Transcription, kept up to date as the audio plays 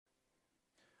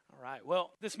All right, well,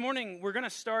 this morning we're going to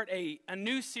start a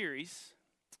new series,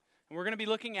 and we're going to be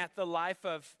looking at the life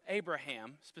of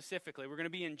Abraham specifically. We're going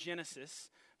to be in Genesis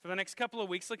for the next couple of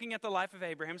weeks, looking at the life of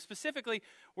Abraham. Specifically,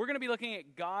 we're going to be looking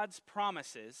at God's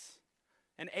promises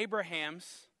and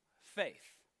Abraham's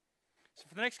faith. So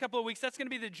for the next couple of weeks, that's going to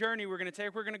be the journey we're going to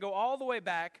take. We're going to go all the way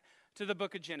back to the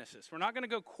book of Genesis. We're not going to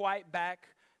go quite back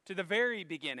to the very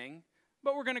beginning,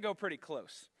 but we're going to go pretty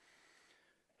close.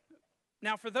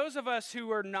 Now, for those of us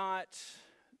who are not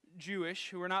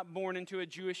Jewish, who are not born into a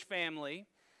Jewish family,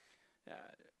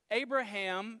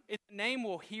 Abraham, it's a name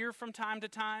we'll hear from time to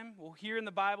time. We'll hear in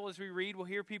the Bible as we read, we'll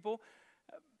hear people,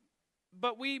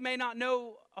 but we may not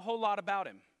know a whole lot about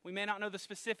him. We may not know the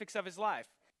specifics of his life.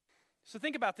 So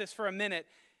think about this for a minute.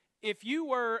 If you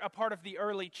were a part of the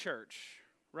early church,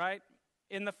 right,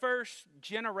 in the first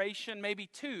generation, maybe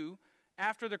two,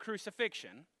 after the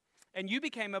crucifixion, and you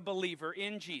became a believer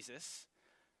in Jesus,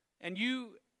 and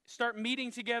you start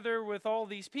meeting together with all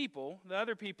these people, the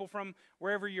other people from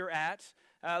wherever you're at.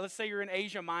 Let's say you're in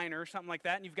Asia Minor or something like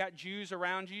that, and you've got Jews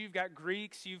around you, you've got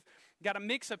Greeks, you've got a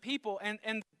mix of people,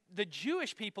 and the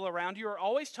Jewish people around you are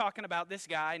always talking about this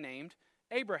guy named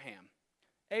Abraham.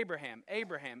 Abraham.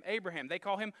 They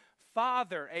call him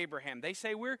Father Abraham. They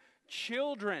say we're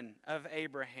children of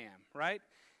Abraham, right?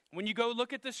 When you go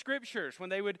look at the scriptures, when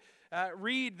they would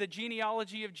read the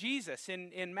genealogy of Jesus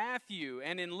in Matthew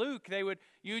and in Luke,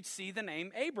 you'd see the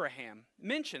name Abraham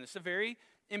mentioned. It's a very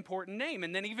important name.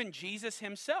 And then even Jesus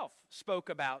himself spoke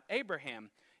about Abraham.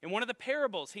 In one of the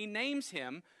parables, he names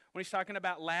him when he's talking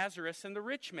about Lazarus and the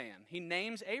rich man. He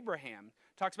names Abraham.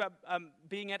 Talks about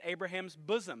being at Abraham's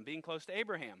bosom, being close to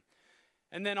Abraham.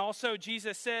 And then also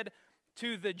Jesus said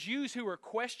to the Jews who were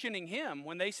questioning him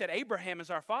when they said, Abraham is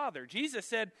our father. Jesus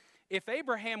said, if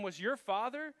Abraham was your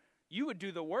father, you would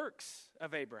do the works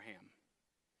of Abraham.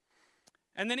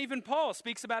 And then even Paul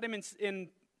speaks about him in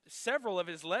several of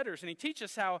his letters, and he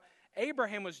teaches how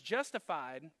Abraham was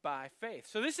justified by faith.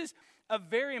 So this is a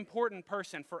very important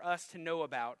person for us to know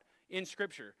about in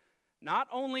Scripture, not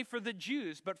only for the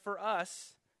Jews, but for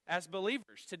us as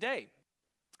believers today.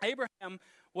 Abraham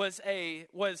was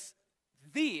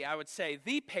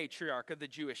the patriarch of the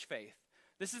Jewish faith.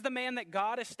 This is the man that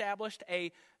God established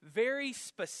a very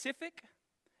specific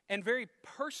and very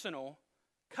personal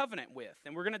covenant with.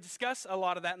 And we're going to discuss a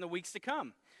lot of that in the weeks to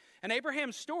come. And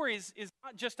Abraham's story is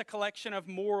not just a collection of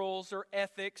morals or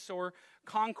ethics or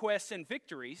conquests and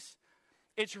victories.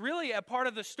 It's really a part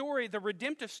of the story, the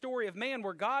redemptive story of man,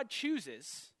 where God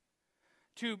chooses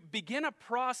to begin a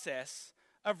process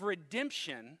of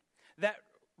redemption that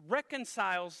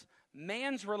reconciles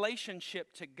man's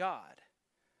relationship to God.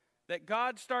 That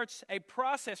God starts a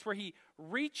process where he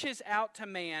reaches out to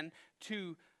man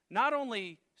to not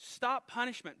only stop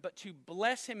punishment, but to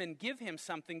bless him and give him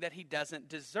something that he doesn't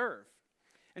deserve.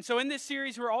 And so in this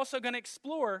series, we're also going to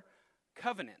explore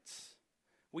covenants.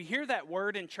 We hear that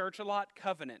word in church a lot,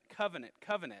 covenant.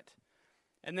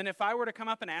 And then if I were to come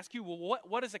up and ask you, well,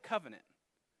 what is a covenant?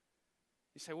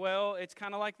 You say, well, it's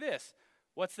kind of like this.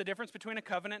 What's the difference between a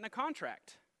covenant and a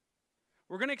contract?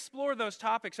 We're going to explore those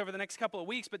topics over the next couple of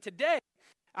weeks, but today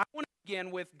I want to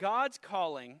begin with God's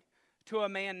calling to a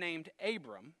man named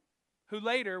Abram, who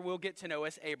later we'll get to know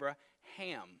as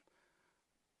Abraham.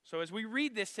 So as we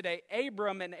read this today,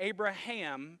 Abram and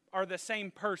Abraham are the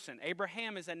same person.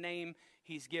 Abraham is a name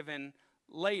he's given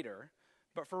later.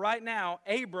 But for right now,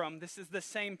 Abram, this is the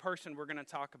same person we're going to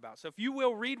talk about. So if you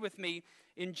will read with me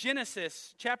in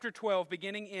Genesis chapter 12,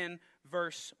 beginning in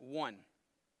verse 1.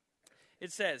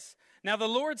 It says, Now the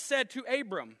Lord said to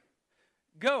Abram,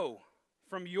 Go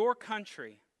from your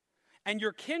country and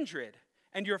your kindred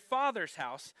and your father's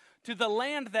house to the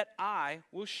land that I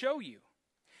will show you.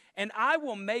 And I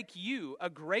will make you a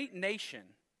great nation,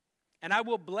 and I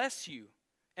will bless you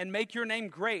and make your name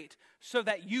great so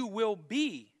that you will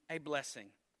be a blessing.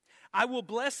 I will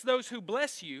bless those who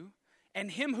bless you,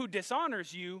 and him who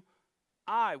dishonors you,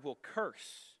 I will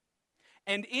curse.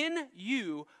 And in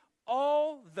you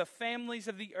all the families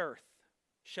of the earth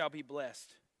shall be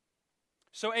blessed.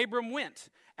 So Abram went,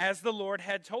 as the Lord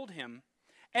had told him,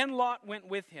 and Lot went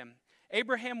with him.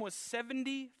 Abraham was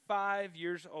 75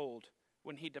 years old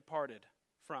when he departed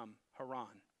from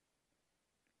Haran.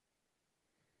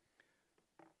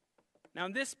 Now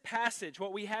in this passage,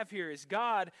 what we have here is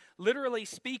God literally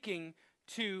speaking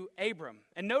to Abram.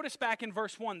 And notice back in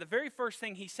verse 1, the very first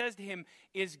thing he says to him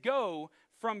is, Go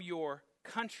from your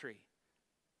country.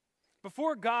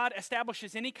 Before God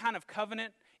establishes any kind of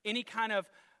covenant, any kind of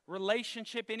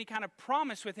relationship, any kind of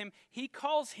promise with him, he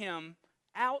calls him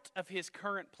out of his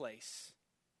current place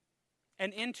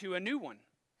and into a new one.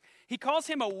 He calls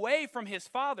him away from his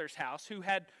father's house, who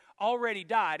had already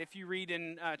died. If you read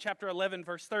in chapter 11,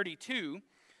 verse 32,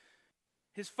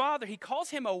 his father, he calls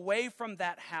him away from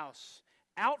that house,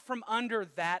 out from under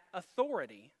that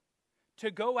authority,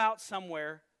 to go out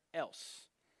somewhere else.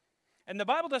 And the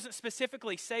Bible doesn't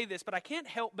specifically say this, but I can't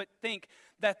help but think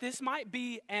that this might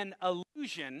be an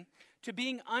allusion to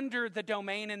being under the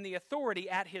domain and the authority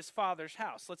at his father's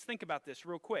house. Let's think about this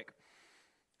real quick.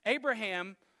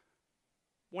 Abraham,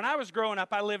 when I was growing up,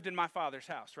 I lived in my father's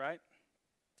house, right?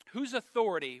 Whose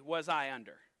authority was I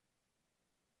under?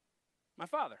 My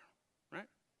father, right?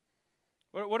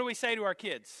 What do we say to our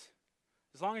kids?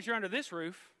 As long as you're under this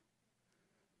roof,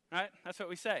 right? That's what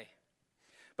we say.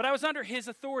 But I was under his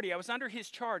authority. I was under his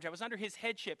charge. I was under his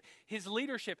headship, his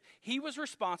leadership. He was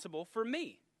responsible for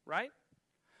me, right?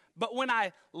 But when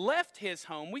I left his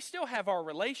home, we still have our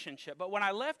relationship, but when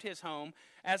I left his home,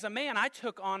 as a man, I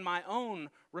took on my own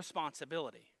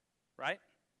responsibility, right?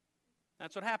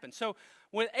 That's what happened. So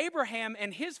with Abraham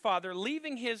and his father,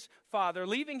 leaving his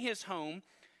home,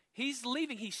 he's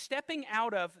stepping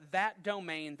out of that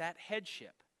domain, that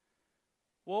headship.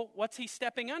 Well, what's he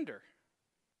stepping under?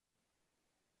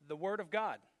 The Word of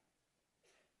God.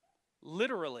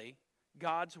 Literally,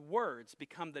 God's words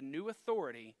become the new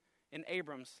authority in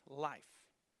Abram's life.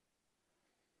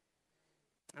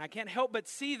 And I can't help but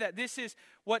see that this is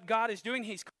what God is doing.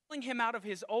 He's calling him out of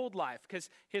his old life, because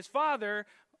his father,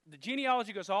 the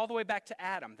genealogy goes all the way back to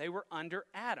Adam. They were under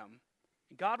Adam.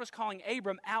 God was calling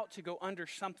Abram out to go under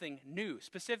something new,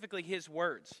 specifically his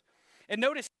words. And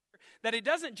notice that it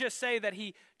doesn't just say that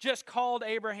he just called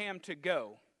Abraham to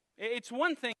go. It's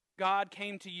one thing God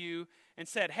came to you and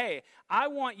said, hey, I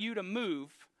want you to move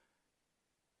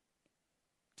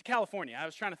to California. I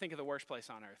was trying to think of the worst place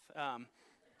on earth.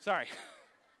 Sorry.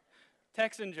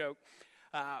 Texan joke.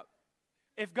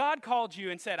 If God called you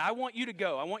and said, I want you to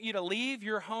go, I want you to leave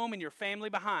your home and your family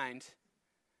behind,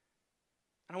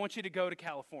 and I want you to go to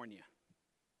California.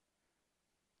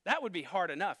 That would be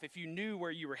hard enough if you knew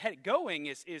where you were headed. Going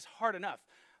is hard enough.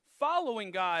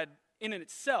 Following God in and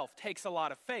itself takes a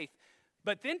lot of faith.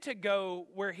 But then to go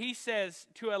where he says,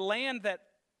 to a land that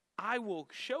I will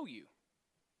show you.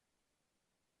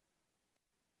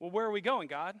 Well, where are we going,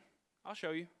 God? I'll show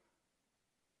you.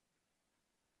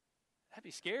 That'd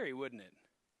be scary, wouldn't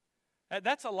it?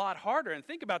 That's a lot harder. And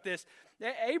think about this.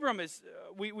 Abram is,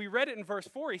 we read it in verse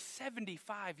 4, he's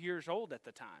 75 years old at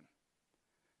the time.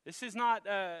 This is not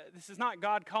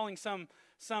God calling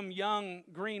some young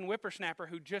green whippersnapper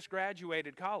who just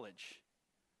graduated college.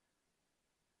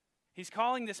 He's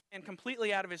calling this man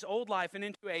completely out of his old life and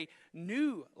into a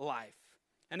new life.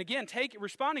 And again,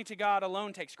 responding to God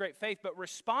alone takes great faith, but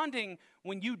responding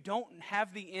when you don't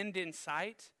have the end in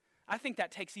sight, I think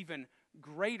that takes even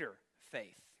greater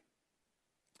faith.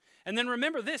 And then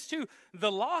remember this too,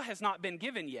 the law has not been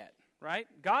given yet, right?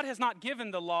 God has not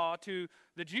given the law to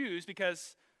the Jews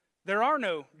because there are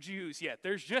no Jews yet.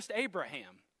 There's just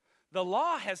Abraham. The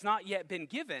law has not yet been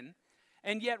given,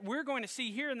 and yet we're going to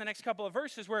see here in the next couple of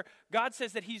verses where God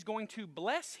says that he's going to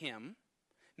bless him,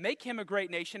 make him a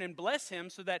great nation, and bless him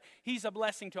so that he's a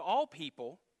blessing to all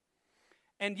people.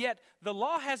 And yet the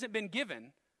law hasn't been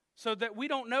given, so that we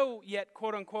don't know yet,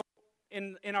 quote unquote,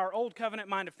 in our old covenant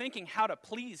mind of thinking, how to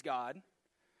please God.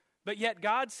 But yet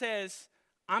God says,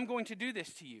 I'm going to do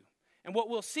this to you. And what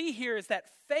we'll see here is that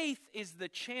faith is the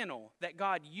channel that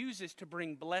God uses to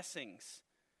bring blessings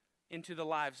into the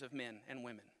lives of men and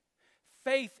women.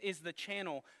 Faith is the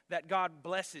channel that God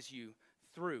blesses you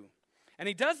through. And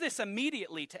he does this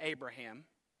immediately to Abraham,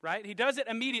 right? He does it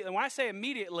immediately. When I say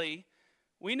immediately,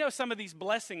 we know some of these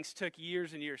blessings took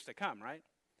years and years to come, right?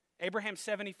 Abraham's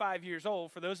 75 years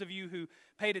old. For those of you who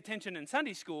paid attention in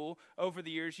Sunday school over the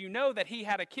years, you know that he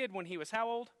had a kid when he was how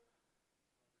old?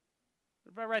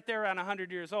 Right there around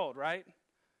 100 years old, right?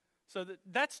 So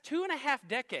that's 2.5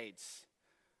 decades.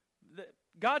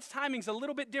 God's timing's a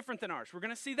little bit different than ours. We're going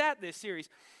to see that this series.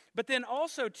 But then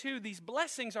also, too, these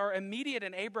blessings are immediate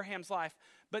in Abraham's life,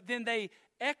 but then they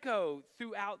echo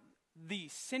throughout the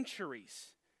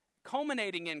centuries,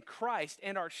 culminating in Christ,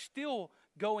 and are still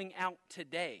going out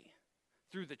today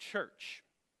through the church.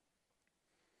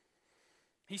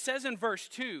 He says in verse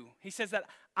 2, he says that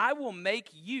I will make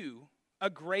you a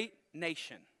great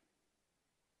nation.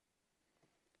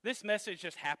 This message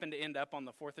just happened to end up on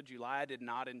the 4th of July. I did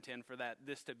not intend for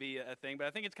this to be a thing, but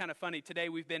I think it's kind of funny. Today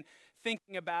we've been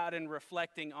thinking about and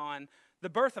reflecting on the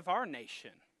birth of our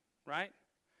nation, right?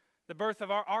 The birth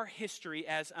of our history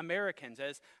as Americans,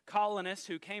 as colonists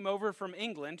who came over from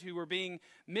England, who were being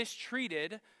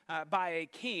mistreated by a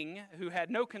king who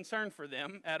had no concern for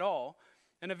them at all.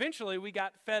 And eventually we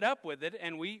got fed up with it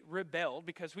and we rebelled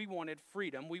because we wanted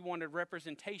freedom, we wanted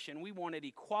representation, we wanted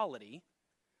equality,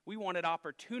 we wanted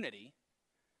opportunity,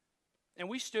 and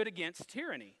we stood against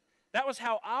tyranny. That was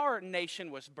how our nation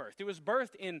was birthed. It was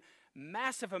birthed in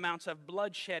massive amounts of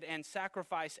bloodshed and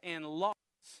sacrifice and loss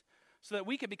so that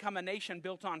we could become a nation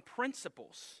built on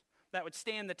principles that would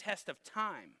stand the test of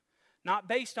time, not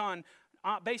based on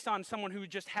someone who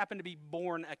just happened to be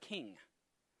born a king.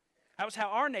 That was how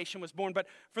our nation was born. But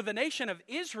for the nation of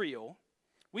Israel,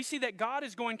 we see that God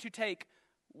is going to take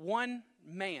one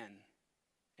man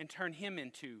and turn him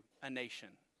into a nation.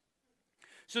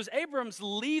 So as Abram's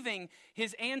leaving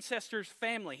his ancestors'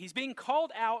 family, he's being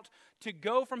called out to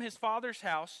go from his father's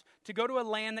house to go to a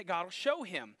land that God will show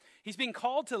him. He's being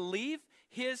called to leave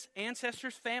his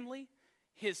ancestors' family,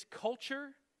 his culture,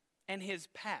 and his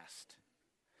past.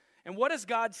 And what does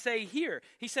God say here?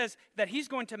 He says that he's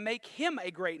going to make him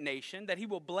a great nation, that he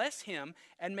will bless him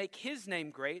and make his name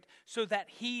great so that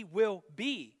he will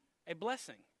be a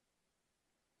blessing.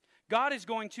 God is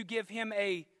going to give him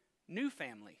a new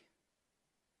family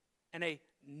and a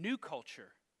new culture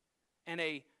and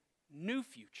a new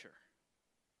future.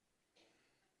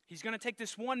 He's going to take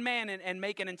this one man and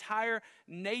make an entire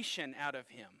nation out of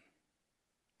him.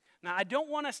 Now, I don't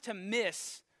want us to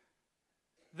miss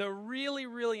the really,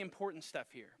 really important stuff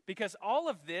here, because all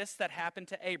of this that happened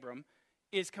to Abram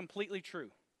is completely true,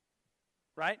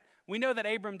 right? We know that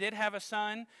Abram did have a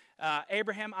son,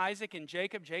 Abraham, Isaac, and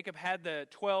Jacob. Jacob had the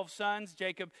 12 sons.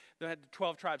 Jacob had the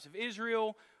 12 tribes of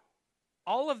Israel.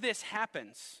 All of this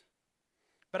happens,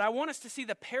 but I want us to see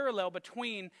the parallel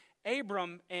between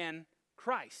Abram and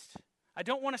Christ. I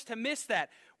don't want us to miss that.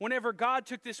 Whenever God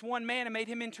took this one man and made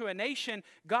him into a nation,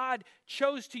 God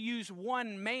chose to use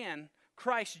one man,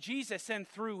 Christ Jesus, and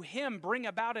through him bring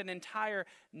about an entire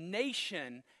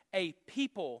nation, a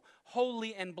people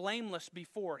holy and blameless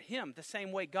before him, the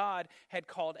same way God had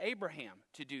called Abraham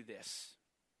to do this.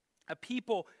 A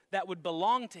people that would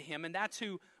belong to him, and that's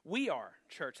who we are,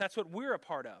 church. That's what we're a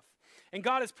part of. And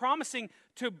God is promising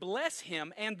to bless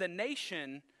him and the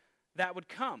nation that would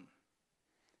come.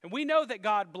 And we know that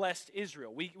God blessed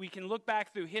Israel. We can look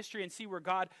back through history and see where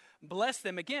God blessed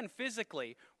them, again,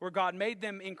 physically, where God made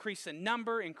them increase in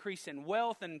number, increase in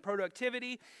wealth and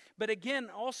productivity. But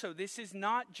again, also, this is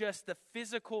not just the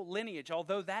physical lineage,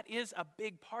 although that is a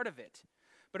big part of it.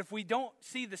 But if we don't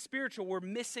see the spiritual, we're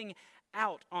missing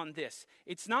out on this.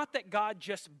 It's not that God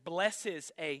just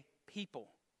blesses a people,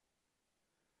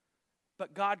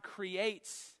 but God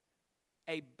creates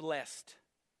a blessed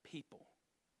people.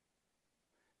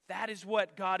 That is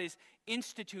what God is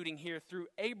instituting here through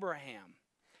Abraham.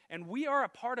 And we are a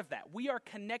part of that. We are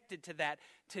connected to that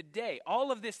today.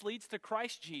 All of this leads to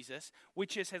Christ Jesus,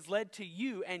 which has led to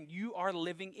you, and you are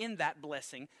living in that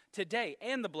blessing today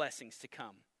and the blessings to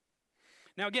come.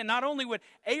 Now again, not only would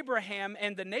Abraham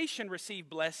and the nation receive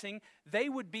blessing, they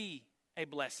would be a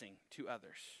blessing to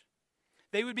others.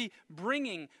 They would be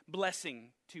bringing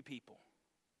blessing to people.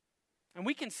 And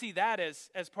we can see that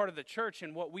as part of the church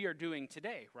and what we are doing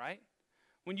today, right?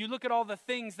 When you look at all the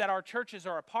things that our churches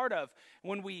are a part of,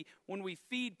 when we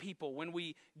feed people, when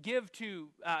we give to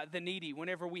the needy,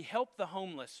 whenever we help the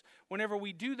homeless, whenever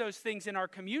we do those things in our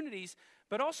communities,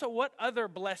 but also what other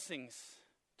blessings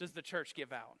does the church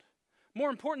give out? More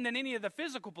important than any of the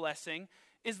physical blessing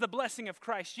is the blessing of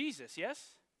Christ Jesus,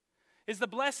 yes? Is the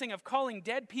blessing of calling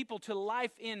dead people to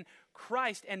life in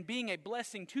Christ and being a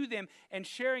blessing to them and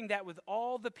sharing that with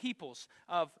all the peoples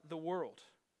of the world.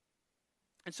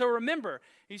 And so remember,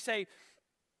 you say,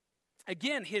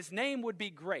 again, his name would be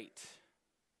great.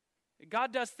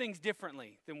 God does things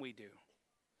differently than we do.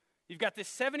 You've got this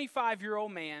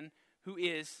 75-year-old man who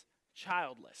is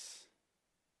childless.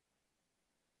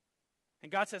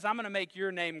 And God says, I'm going to make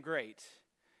your name great.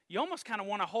 You almost kind of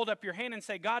want to hold up your hand and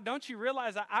say, God, don't you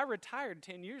realize I retired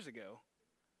 10 years ago?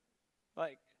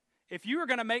 Like, if you were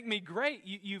going to make me great,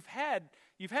 you've had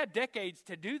decades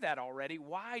to do that already.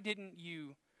 Why didn't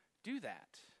you do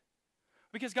that?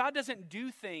 Because God doesn't do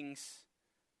things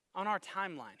on our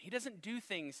timeline. He doesn't do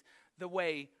things the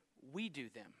way we do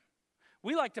them.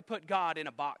 We like to put God in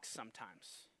a box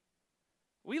sometimes.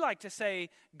 We like to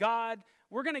say, God,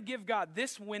 we're going to give God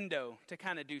this window to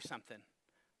kind of do something.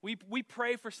 We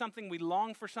pray for something, we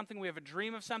long for something, we have a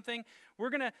dream of something.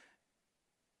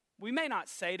 We may not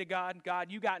say to God,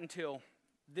 God, you got until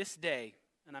this day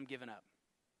and I'm giving up.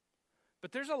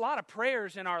 But there's a lot of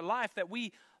prayers in our life that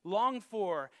we longed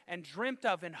for and dreamt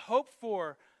of and hoped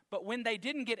for, but when they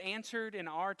didn't get answered in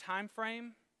our time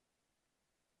frame,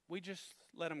 we just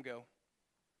let them go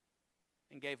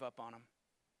and gave up on them.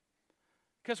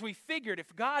 Because we figured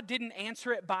if God didn't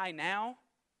answer it by now,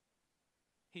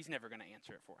 He's never going to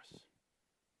answer it for us.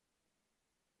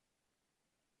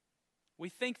 We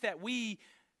think that we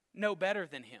know better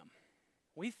than him.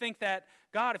 We think that,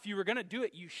 God, if you were going to do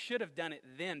it, you should have done it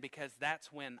then because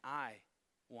that's when I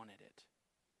wanted it.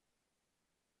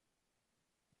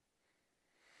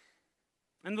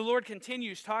 And the Lord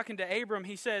continues talking to Abram.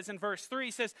 He says in verse 3,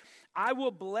 he says, I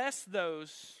will bless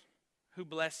those who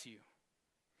bless you.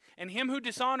 And him who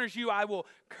dishonors you I will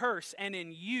curse, and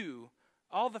in you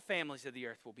all the families of the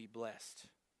earth will be blessed.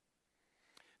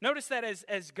 Notice that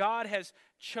as God has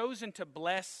chosen to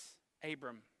bless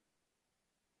Abram,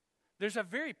 there's a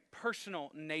very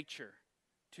personal nature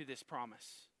to this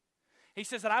promise. He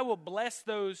says that I will bless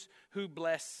those who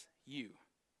bless you.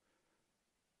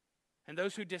 And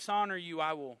those who dishonor you,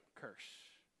 I will curse.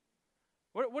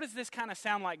 What does this kind of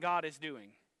sound like God is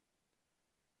doing?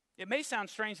 It may sound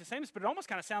strange to say this, but it almost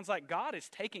kind of sounds like God is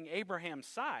taking Abraham's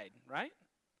side, right?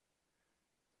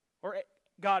 Or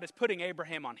God is putting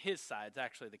Abraham on his side. It's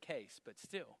actually the case, but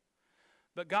still.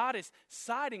 But God is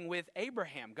siding with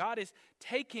Abraham. God is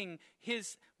taking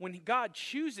when God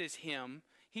chooses him,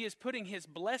 he is putting his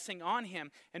blessing on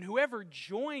him. And whoever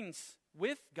joins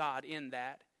with God in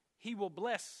that, he will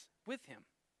bless with him.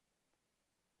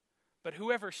 But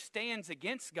whoever stands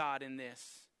against God in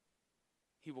this,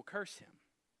 he will curse him.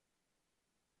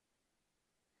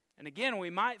 And again, we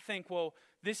might think, well,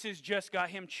 this is just God,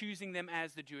 him choosing them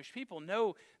as the Jewish people.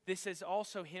 No, this is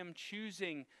also him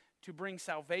choosing to bring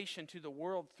salvation to the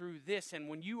world through this. And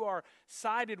when you are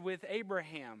sided with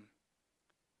Abraham,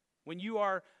 when you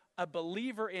are a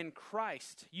believer in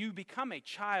Christ, you become a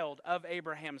child of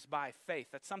Abraham's by faith.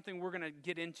 That's something we're going to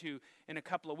get into in a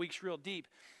couple of weeks real deep.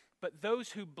 But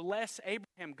those who bless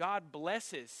Abraham, God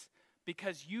blesses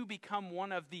because you become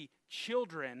one of the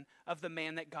children of the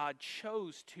man that God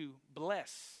chose to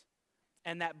bless.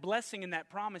 And that blessing and that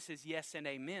promise is yes and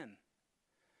amen.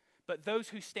 But those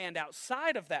who stand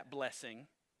outside of that blessing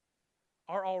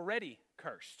are already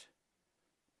cursed.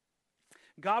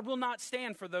 God will not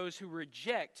stand for those who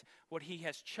reject what he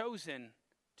has chosen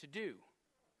to do.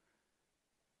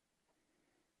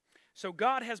 So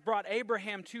God has brought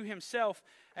Abraham to himself,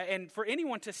 and for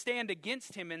anyone to stand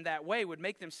against him in that way would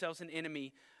make themselves an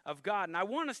enemy of God. And I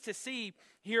want us to see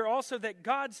here also that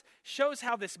God shows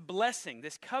how this blessing,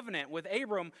 this covenant with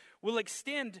Abram, will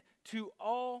extend to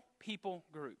all people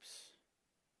groups.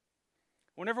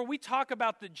 Whenever we talk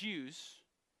about the Jews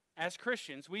as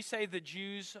Christians, we say the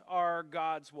Jews are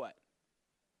God's what?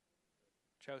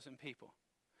 Chosen people.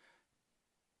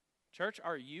 Church,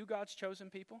 are you God's chosen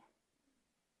people?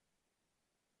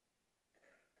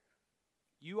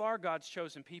 You are God's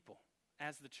chosen people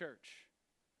as the church.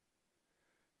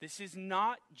 This is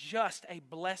not just a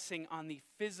blessing on the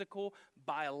physical,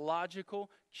 biological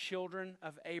children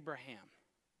of Abraham.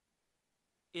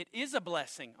 It is a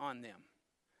blessing on them,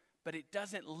 but it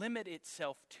doesn't limit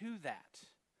itself to that.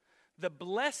 The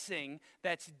blessing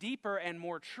that's deeper and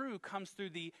more true comes through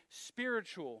the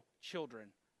spiritual children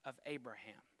of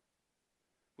Abraham,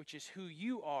 which is who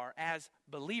you are as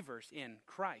believers in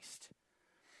Christ.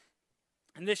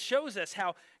 And this shows us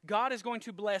how God is going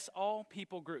to bless all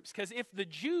people groups. Because if the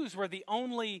Jews were the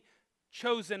only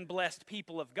chosen, blessed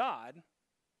people of God,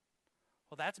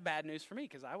 well, that's bad news for me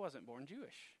because I wasn't born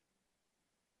Jewish.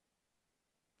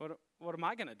 What am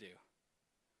I going to do?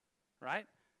 Right?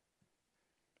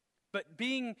 But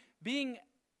being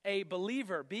a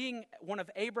believer, being one of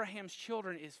Abraham's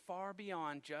children is far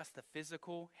beyond just the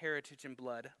physical heritage and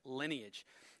blood lineage.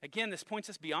 Again, this points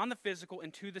us beyond the physical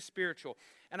into the spiritual.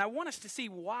 And I want us to see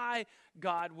why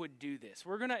God would do this.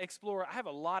 We're going to explore, I have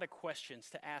a lot of questions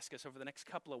to ask us over the next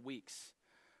couple of weeks.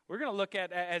 We're going to look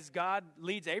at, as God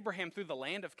leads Abraham through the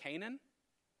land of Canaan,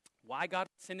 why God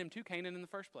sent him to Canaan in the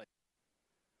first place.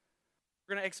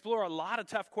 We're going to explore a lot of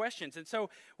tough questions. And so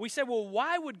we said, well,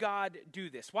 why would God do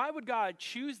this? Why would God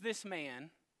choose this man?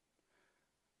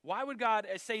 Why would God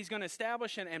say he's going to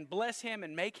establish and bless him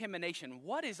and make him a nation?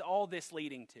 What is all this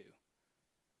leading to?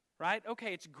 Right?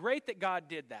 Okay, it's great that God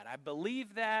did that. I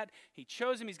believe that. He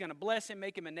chose him. He's going to bless him,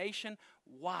 make him a nation.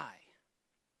 Why?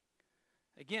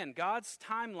 Again, God's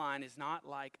timeline is not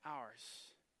like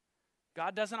ours.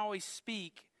 God doesn't always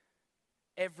speak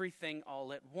everything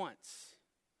all at once.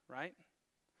 Right?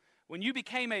 When you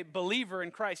became a believer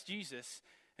in Christ Jesus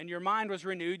and your mind was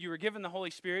renewed, you were given the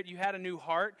Holy Spirit, you had a new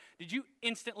heart, did you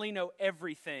instantly know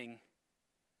everything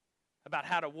about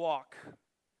how to walk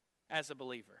as a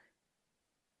believer?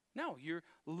 No, you're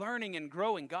learning and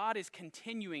growing. God is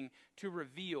continuing to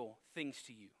reveal things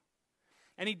to you.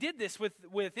 And he did this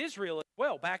with Israel as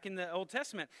well, back in the Old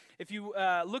Testament. If you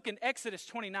look in Exodus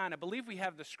 29, I believe we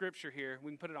have the scripture here.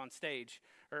 We can put it on stage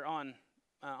or on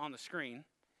the screen.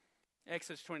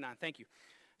 Exodus 29, thank you.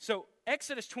 So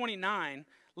Exodus 29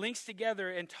 links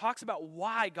together and talks about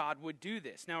why God would do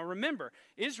this. Now remember,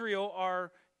 Israel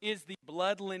is the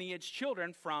blood lineage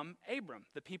children from Abram,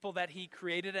 the people that he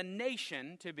created a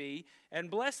nation to be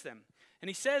and bless them. And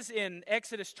he says in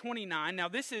Exodus 29, now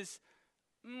this is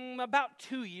about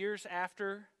 2 years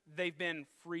after they've been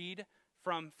freed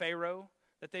from Pharaoh,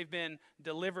 that they've been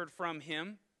delivered from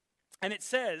him. And it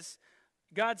says,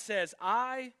 God says,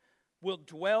 I will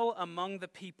dwell among the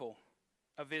people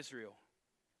of Israel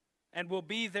and will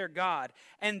be their God,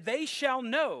 and they shall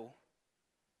know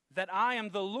that I am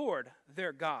the Lord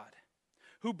their God,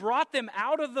 who brought them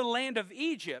out of the land of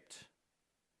Egypt,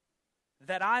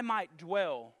 that I might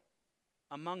dwell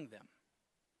among them.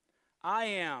 I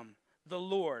am the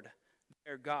Lord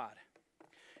their God.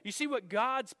 You see, what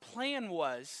God's plan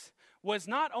was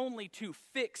not only to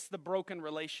fix the broken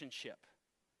relationship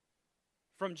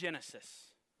from Genesis,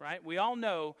 right? We all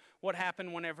know what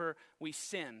happened whenever we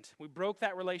sinned. We broke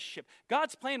that relationship.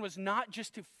 God's plan was not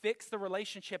just to fix the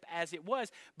relationship as it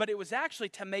was, but it was actually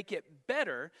to make it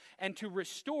better and to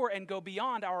restore and go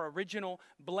beyond our original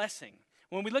blessing.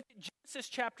 When we look at Genesis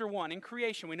chapter 1, in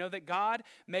creation, we know that God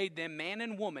made them man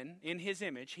and woman in his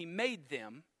image. He made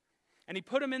them, and he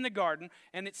put them in the garden.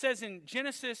 And it says in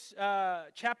Genesis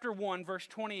chapter 1, verse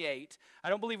 28, I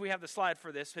don't believe we have the slide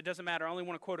for this, so it doesn't matter. I only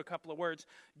want to quote a couple of words.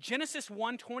 Genesis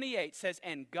 1:28 says,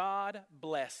 and God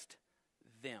blessed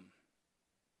them.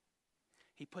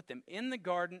 He put them in the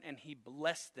garden and he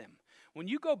blessed them. When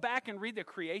you go back and read the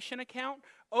creation account,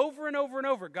 over and over and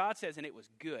over, God says, and it was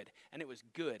good, and it was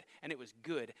good, and it was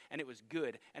good, and it was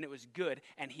good, and it was good,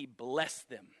 and he blessed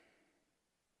them.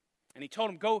 And he told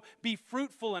them, go be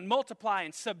fruitful and multiply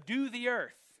and subdue the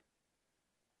earth.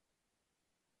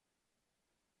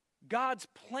 God's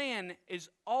plan is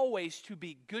always to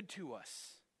be good to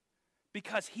us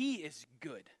because he is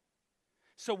good.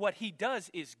 So what he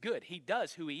does is good. He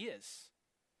does who he is.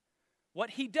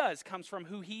 What he does comes from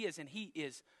who he is, and he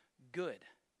is good.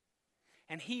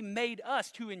 And he made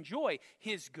us to enjoy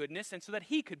his goodness, and so that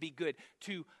he could be good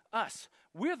to us.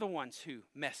 We're the ones who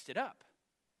messed it up.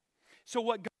 So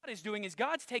what God is doing is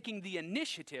God's taking the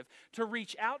initiative to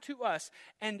reach out to us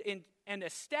and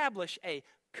establish a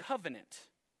covenant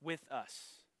with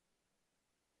us.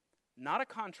 Not a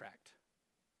contract.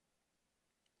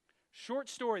 Short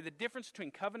story, the difference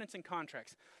between covenants and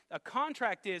contracts. A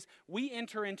contract is we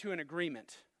enter into an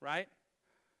agreement, right?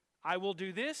 I will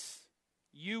do this,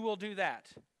 you will do that.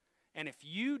 And if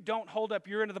you don't hold up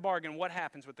your end of the bargain, what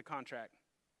happens with the contract?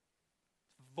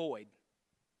 Void.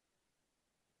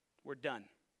 We're done.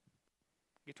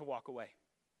 Get to walk away.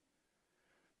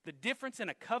 The difference in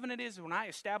a covenant is when I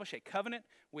establish a covenant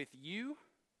with you,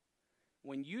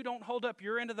 when you don't hold up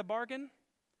your end of the bargain,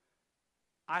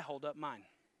 I hold up mine.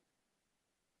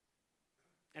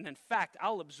 And in fact,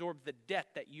 I'll absorb the debt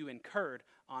that you incurred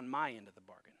on my end of the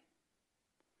bargain.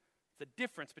 The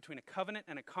difference between a covenant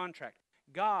and a contract.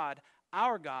 God,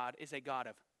 our God, is a God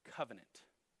of covenant.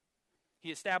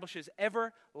 He establishes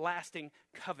everlasting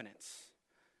covenants.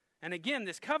 And again,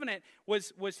 this covenant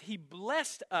was he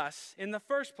blessed us in the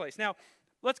first place. Now,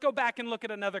 let's go back and look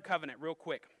at another covenant real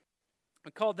quick.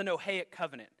 It's called the Noahic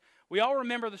covenant. We all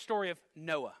remember the story of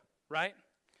Noah, right?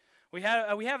 We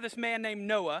have this man named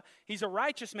Noah. He's a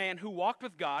righteous man who walked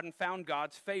with God and found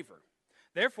God's favor.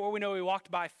 Therefore, we know he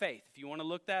walked by faith. If you want to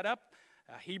look that up,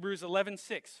 Hebrews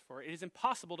 11:6, for it is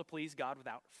impossible to please God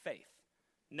without faith.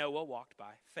 Noah walked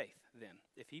by faith then.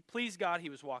 If he pleased God, he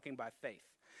was walking by faith.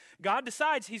 God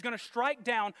decides he's going to strike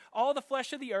down all the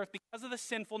flesh of the earth because of the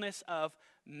sinfulness of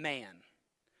man.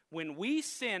 When we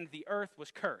sinned, the earth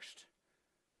was cursed.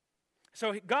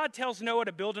 So God tells Noah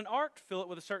to build an ark, fill it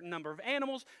with a certain number of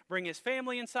animals, bring his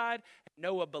family inside.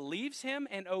 Noah believes him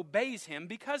and obeys him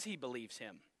because he believes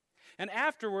him. And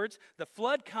afterwards, the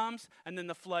flood comes and then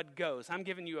the flood goes. I'm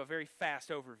giving you a very fast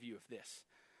overview of this.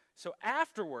 So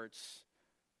afterwards,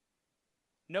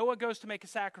 Noah goes to make a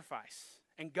sacrifice.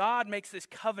 And God makes this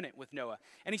covenant with Noah.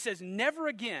 And he says, never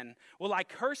again will I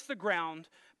curse the ground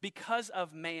because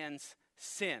of man's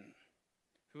sin.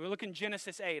 If we look in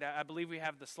Genesis 8, I believe we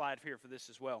have the slide here for this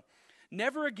as well.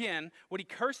 Never again would he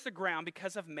curse the ground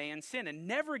because of man's sin. And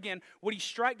never again would he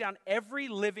strike down every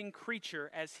living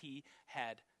creature as he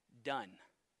had done.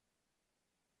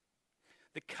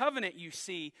 The covenant, you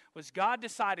see, was God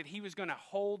decided he was going to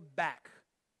hold back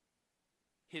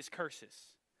his curses.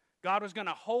 God was going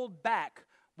to hold back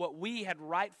what we had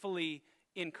rightfully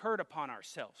incurred upon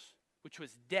ourselves, which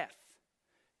was death.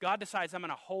 God decides, I'm going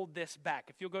to hold this back.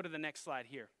 If you'll go to the next slide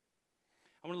here.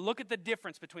 I want to look at the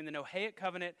difference between the Noahic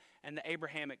covenant and the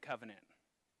Abrahamic covenant.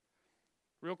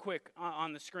 Real quick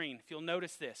on the screen, if you'll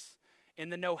notice this. In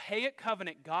the Noahic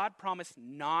covenant, God promised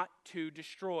not to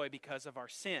destroy because of our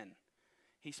sin.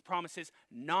 He promises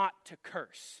not to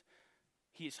curse.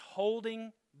 He is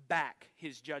holding back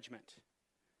his judgment.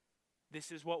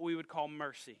 This is what we would call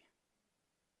mercy.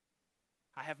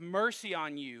 I have mercy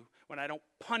on you when I don't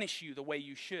punish you the way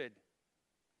you should.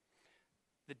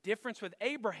 The difference with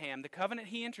Abraham, the covenant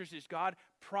he enters, is God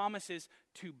promises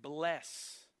to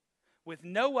bless. With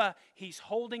Noah, he's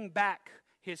holding back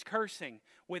his cursing.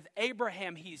 With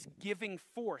Abraham, he's giving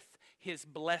forth his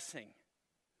blessing.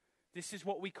 This is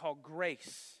what we call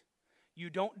grace. You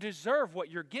don't deserve what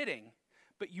you're getting,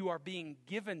 but you are being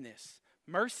given this.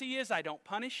 Mercy is, I don't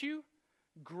punish you.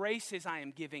 Grace is, I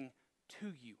am giving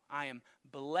to you. I am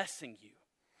blessing you.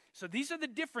 So these are the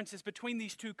differences between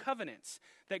these two covenants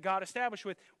that God established.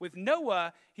 With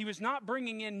Noah, he was not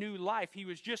bringing in new life. He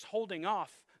was just holding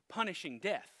off punishing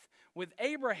death. With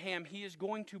Abraham, he is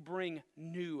going to bring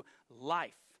new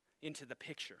life into the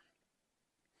picture.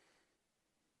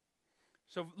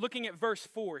 So looking at verse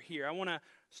 4 here, I want to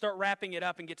start wrapping it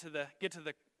up and get to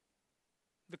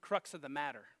the crux of the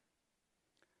matter.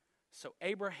 So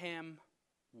Abraham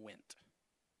went.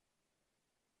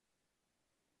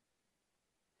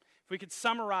 If we could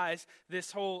summarize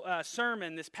this whole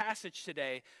sermon, this passage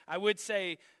today, I would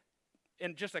say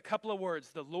in just a couple of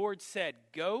words, the Lord said,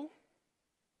 "Go,"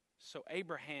 so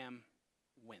Abraham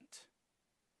went.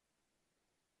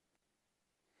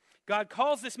 God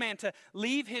calls this man to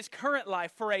leave his current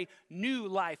life for a new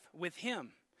life with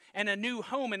him and a new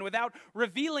home. And without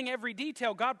revealing every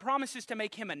detail, God promises to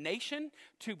make him a nation,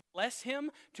 to bless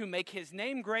him, to make his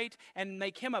name great, and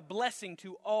make him a blessing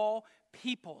to all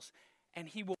peoples. And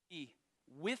he will be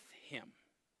with him.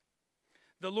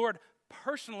 The Lord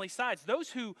personally sides. Those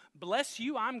who bless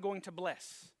you, I'm going to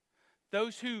bless.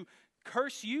 Those who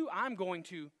curse you, I'm going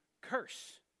to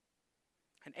curse.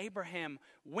 And Abraham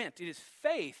went. It is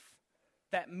faith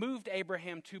that moved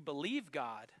Abraham to believe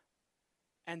God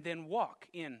and then walk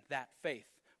in that faith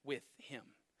with him.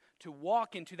 To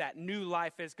walk into that new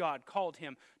life as God called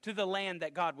him, to the land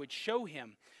that God would show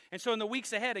him. And so in the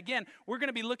weeks ahead, again, we're going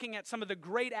to be looking at some of the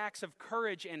great acts of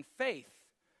courage and faith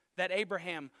that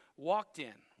Abraham walked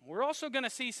in. We're also going to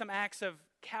see some acts of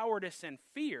cowardice and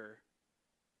fear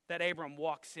that Abram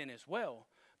walks in as well.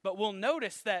 But we'll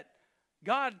notice that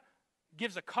God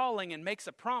gives a calling and makes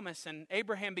a promise, and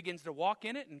Abraham begins to walk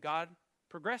in it, and God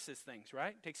progresses things,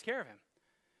 right? Takes care of him.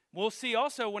 We'll see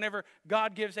also whenever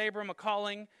God gives Abram a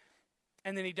calling,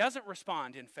 and then he doesn't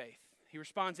respond in faith. He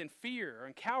responds in fear or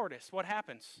in cowardice. What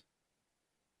happens?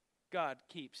 God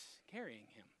keeps carrying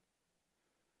him.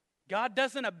 God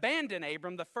doesn't abandon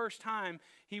Abram the first time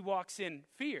he walks in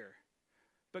fear.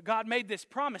 But God made this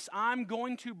promise, I'm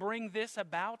going to bring this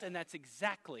about, and that's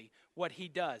exactly what he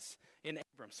does in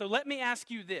Abram. So let me ask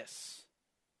you this.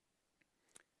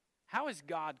 How is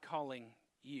God calling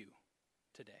you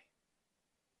today?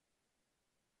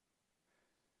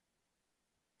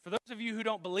 For those of you who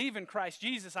don't believe in Christ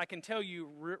Jesus, I can tell you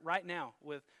right now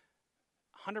with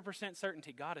 100%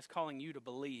 certainty, God is calling you to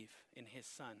believe in his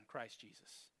Son, Christ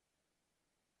Jesus.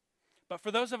 But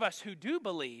for those of us who do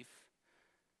believe,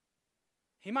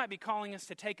 he might be calling us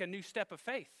to take a new step of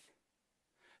faith,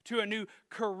 to a new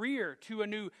career, to a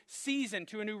new season,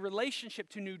 to a new relationship,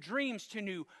 to new dreams, to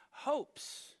new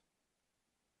hopes.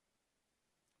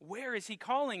 Where is he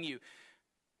calling you?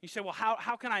 You say, well,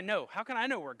 how can I know? How can I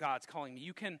know where God's calling me?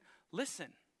 You can listen.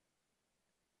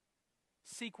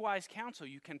 Seek wise counsel.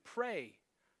 You can pray.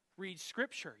 Read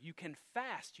scripture. You can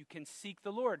fast. You can seek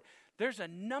the Lord. There's a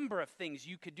number of things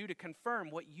you could do to confirm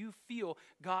what you feel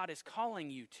God is calling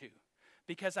you to.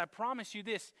 Because I promise you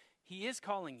this, he is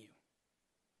calling you.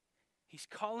 He's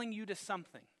calling you to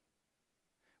something.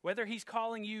 Whether he's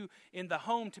calling you in the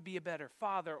home to be a better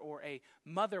father or a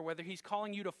mother, whether he's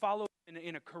calling you to follow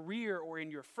in a career or in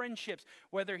your friendships,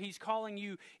 whether he's calling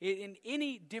you in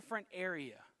any different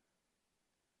area.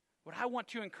 What I want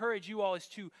to encourage you all is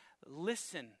to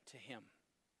listen to him.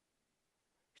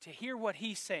 To hear what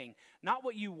he's saying, not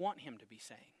what you want him to be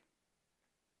saying.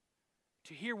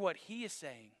 To hear what he is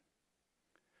saying.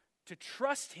 To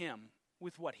trust him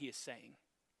with what he is saying.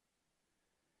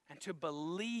 And to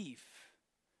believe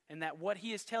in that what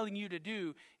he is telling you to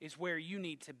do is where you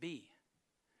need to be.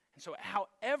 And so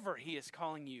however he is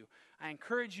calling you, I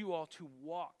encourage you all to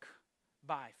walk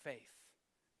by faith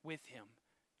with him,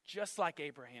 just like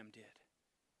Abraham did.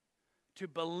 To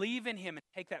believe in him and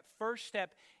take that first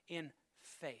step in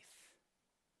faith.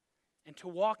 And to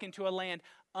walk into a land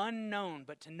unknown,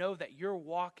 but to know that you're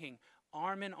walking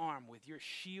arm in arm with your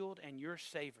shield and your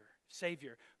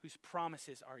Savior, whose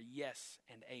promises are yes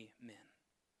and amen.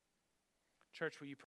 Church, will you pray?